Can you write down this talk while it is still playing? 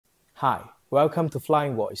Hi, welcome to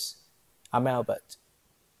Flyingvoice. I'm Albert.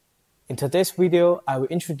 In today's video, I will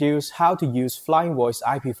introduce how to use Flyingvoice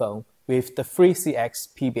IP phone with the 3CX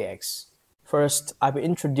PBX. First, I will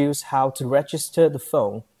introduce how to register the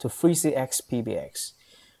phone to 3CX PBX.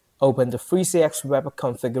 Open the 3CX web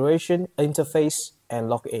configuration interface and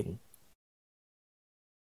log in.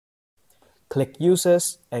 Click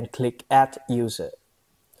Users and click Add User.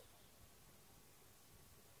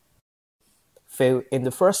 Fill in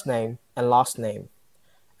the first name and last name,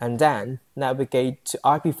 and then navigate to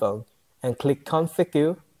IP phone and click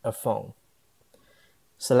Configure a phone.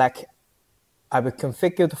 Select I will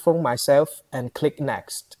configure the phone myself and click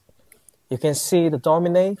Next. You can see the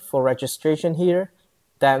domain for registration here.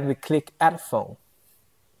 Then we click Add Phone.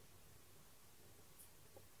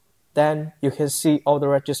 Then you can see all the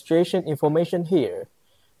registration information here.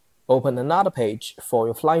 Open another page for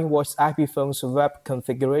your Flyingvoice IP phone's web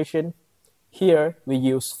configuration. Here we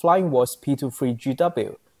use Flyingvoice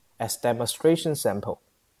P23GW as demonstration sample.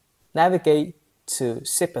 Navigate to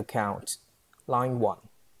SIP account, line 1.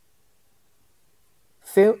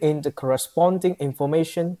 Fill in the corresponding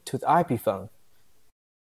information to the IP phone.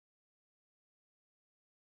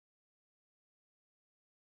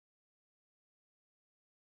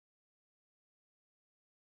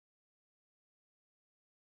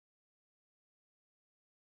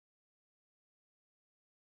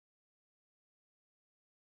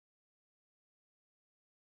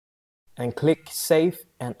 And click Save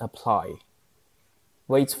and Apply.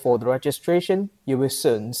 Wait for the registration. You will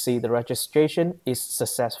soon see the registration is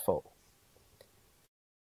successful.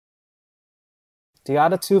 The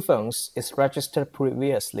other two phones is registered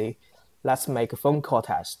previously. Let's make a phone call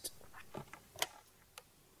test.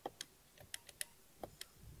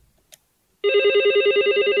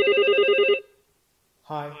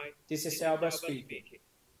 Hi, this is Albert speaking.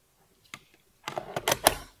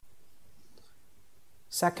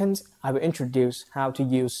 Second, I will introduce how to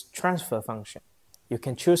use transfer function. You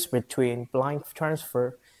can choose between blind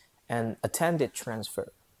transfer and attended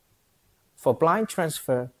transfer. For blind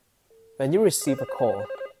transfer, when you receive a call,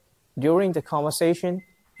 during the conversation,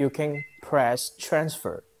 you can press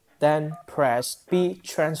transfer, then press B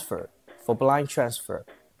transfer for blind transfer.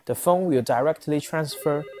 The phone will directly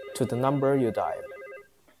transfer to the number you dial.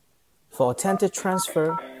 For attended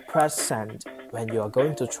transfer, press send when you are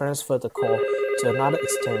going to transfer the call to another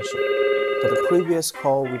extension, but the previous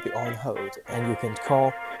call will be on hold and you can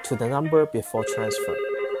call to the number before transfer.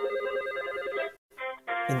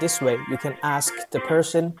 In this way, you can ask the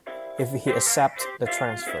person if he accepts the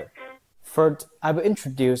transfer. Third, I will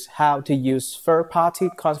introduce how to use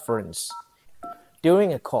third-party conference.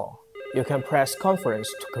 During a call, you can press conference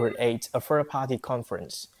to create a third-party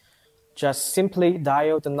conference. Just simply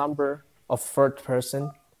dial the number of third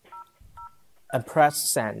person and press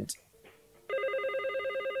send.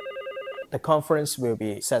 The conference will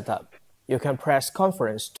be set up. You can press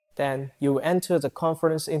conference, then you will enter the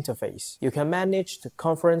conference interface. You can manage the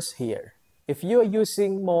conference here. If you are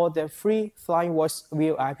using more than 3 Flyingvoice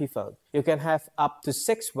real IP phones, you can have up to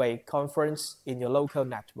 6-way conference in your local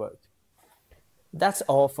network. That's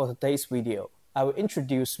all for today's video. I will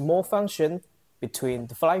introduce more functions between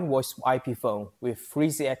the Flyingvoice IP phone with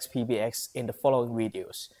 3CX PBX in the following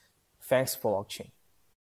videos. Thanks for watching.